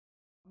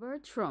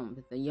Robert Trump,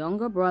 the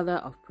younger brother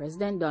of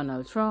President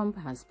Donald Trump,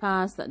 has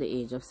passed at the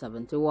age of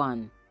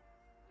 71.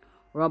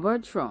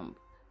 Robert Trump,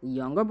 the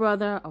younger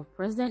brother of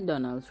President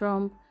Donald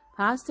Trump,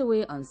 passed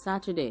away on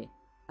Saturday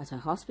at a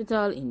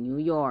hospital in New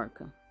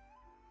York.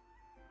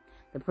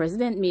 The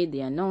president made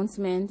the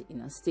announcement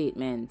in a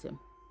statement.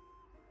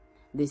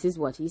 This is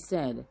what he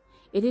said: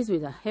 "It is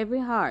with a heavy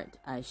heart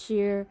I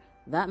share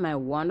that my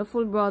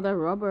wonderful brother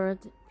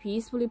Robert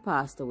peacefully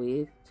passed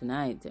away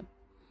tonight.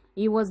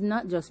 He was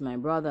not just my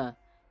brother,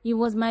 he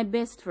was my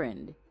best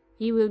friend.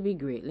 He will be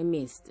greatly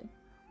missed,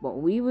 but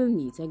we will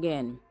meet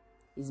again.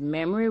 His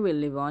memory will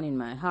live on in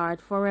my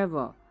heart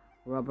forever.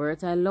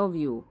 Robert, I love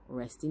you.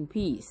 Rest in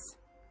peace."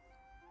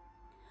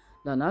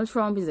 Donald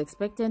Trump is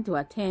expected to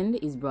attend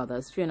his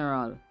brother's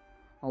funeral.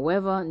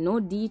 However,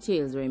 no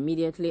details were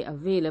immediately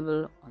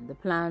available on the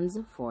plans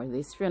for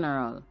this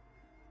funeral.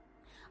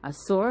 A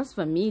source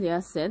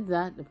familiar said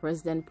that the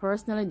president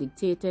personally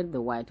dictated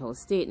the White House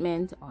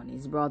statement on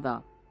his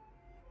brother.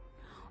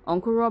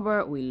 "Uncle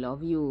Robert, we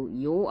love you.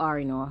 You are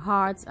in our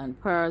hearts and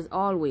prayers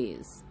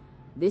always."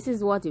 This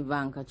is what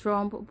Ivanka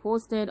Trump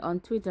posted on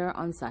Twitter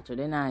on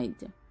Saturday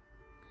night.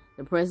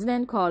 The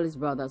president called his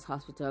brother's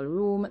hospital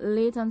room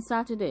late on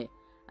Saturday,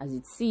 as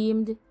it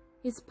seemed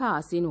his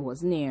passing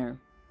was near.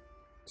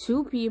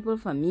 Two people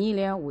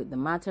familiar with the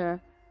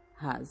matter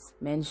has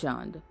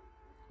mentioned.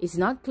 It's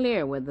not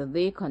clear whether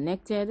they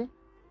connected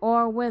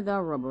or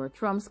whether Robert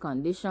Trump's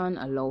condition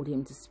allowed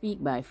him to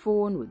speak by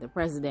phone with the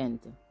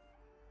president.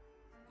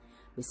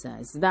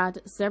 Besides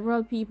that,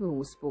 several people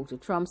who spoke to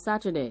Trump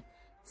Saturday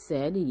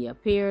said he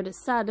appeared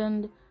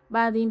saddened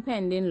by the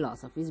impending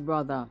loss of his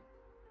brother.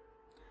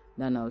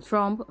 Donald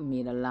Trump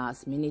made a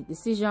last-minute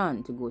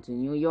decision to go to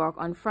New York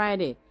on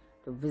Friday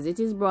to visit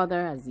his brother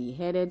as he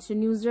headed to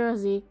New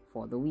Jersey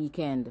for the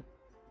weekend.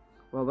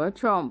 Robert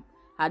Trump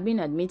had been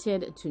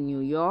admitted to New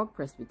York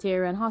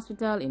Presbyterian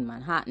Hospital in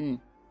Manhattan.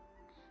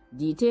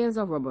 Details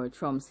of Robert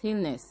Trump's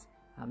illness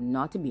have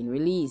not been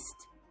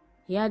released.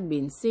 He had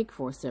been sick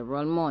for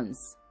several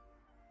months.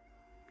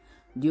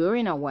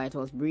 During a White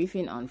House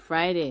briefing on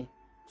Friday,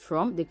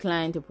 Trump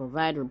declined to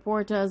provide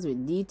reporters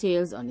with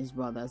details on his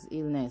brother's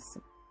illness.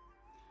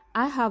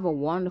 "I have a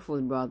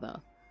wonderful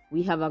brother.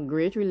 We have a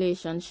great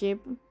relationship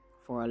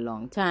for a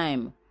long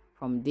time,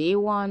 from day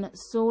one,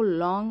 so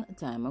long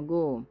time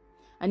ago,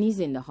 and he's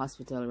in the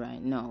hospital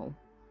right now."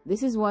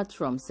 This is what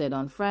Trump said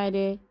on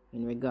Friday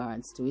in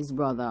regards to his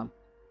brother.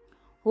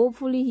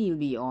 "Hopefully he'll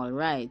be all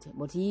right,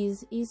 but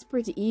he's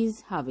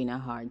having a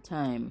hard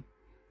time."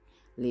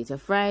 Later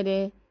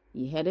Friday,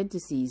 he headed to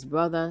see his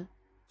brother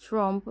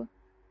Trump.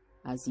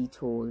 As he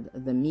told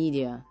the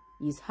media,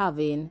 he's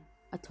having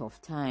a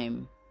tough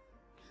time.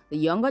 The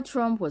younger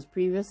Trump was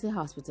previously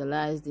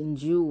hospitalized in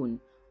June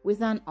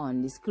with an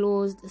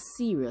undisclosed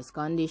serious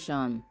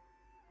condition.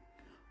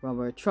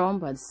 Robert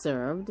Trump had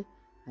served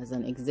as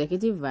an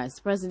executive vice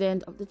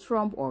president of the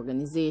Trump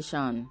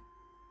Organization.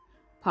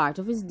 Part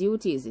of his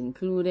duties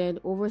included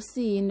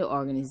overseeing the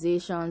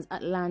organization's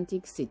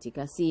Atlantic City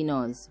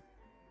casinos.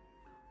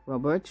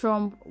 Robert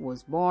Trump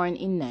was born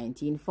in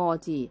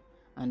 1940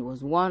 and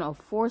was one of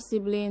 4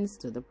 siblings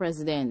to the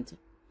president,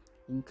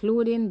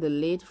 including the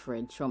late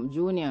Fred Trump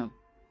Jr.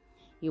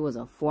 He was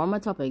a former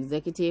top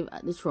executive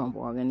at the Trump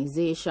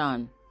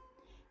Organization.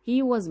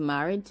 He was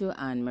married to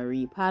Anne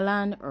Marie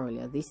Palland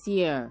earlier this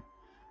year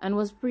and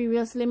was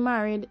previously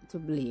married to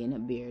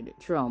Blaine Beard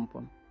Trump.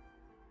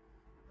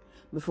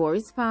 Before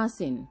his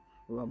passing,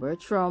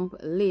 Robert Trump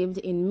lived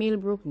in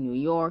Millbrook, New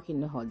York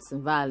in the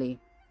Hudson Valley.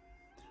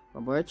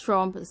 Robert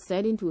Trump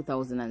said in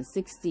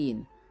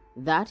 2016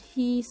 that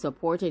he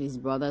supported his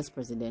brother's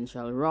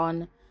presidential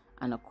run,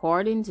 and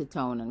according to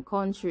Town and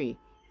Country,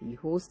 he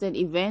hosted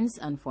events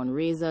and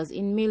fundraisers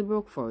in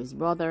Millbrook for his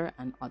brother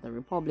and other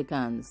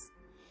Republicans.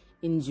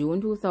 In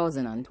June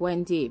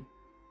 2020,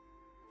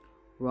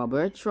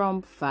 Robert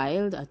Trump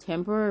filed a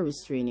temporary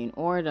restraining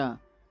order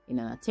in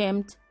an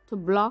attempt to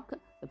block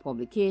the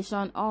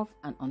publication of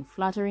an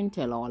unflattering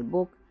tell-all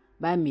book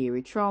by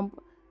Mary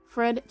Trump,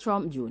 Fred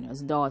Trump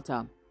Jr.'s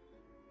daughter.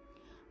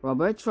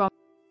 Robert Trump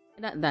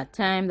said at that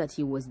time that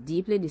he was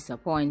deeply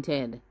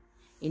disappointed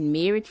in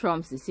Mary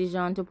Trump's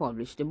decision to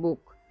publish the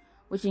book,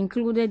 which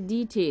included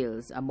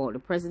details about the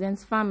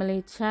president's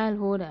family,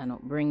 childhood, and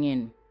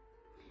upbringing.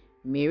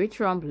 Mary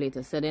Trump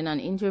later said in an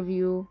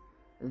interview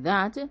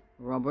that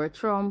Robert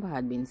Trump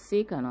had been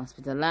sick and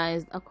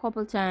hospitalized a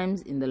couple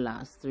times in the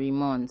last 3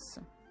 months.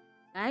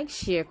 Like,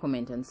 share,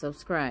 comment, and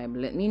subscribe.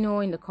 Let me know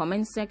in the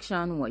comment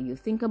section what you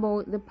think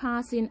about the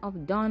passing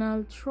of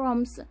Donald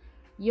Trump's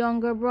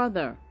younger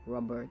brother,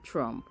 Robert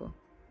Trump.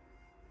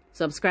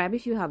 Subscribe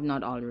if you have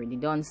not already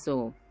done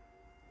so.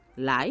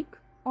 Like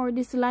or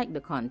dislike the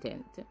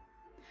content.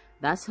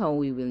 That's how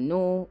we will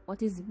know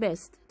what is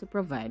best to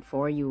provide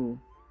for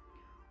you.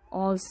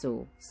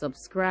 Also,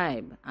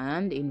 subscribe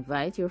and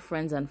invite your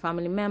friends and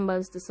family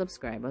members to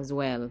subscribe as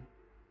well.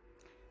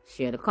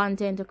 Share the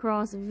content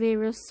across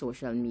various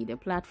social media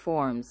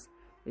platforms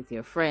with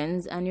your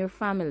friends and your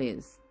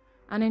families,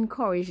 and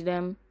encourage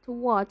them to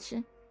watch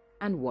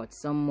and watch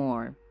some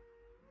more.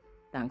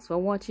 Thanks for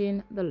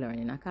watching the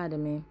Learning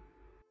Academy.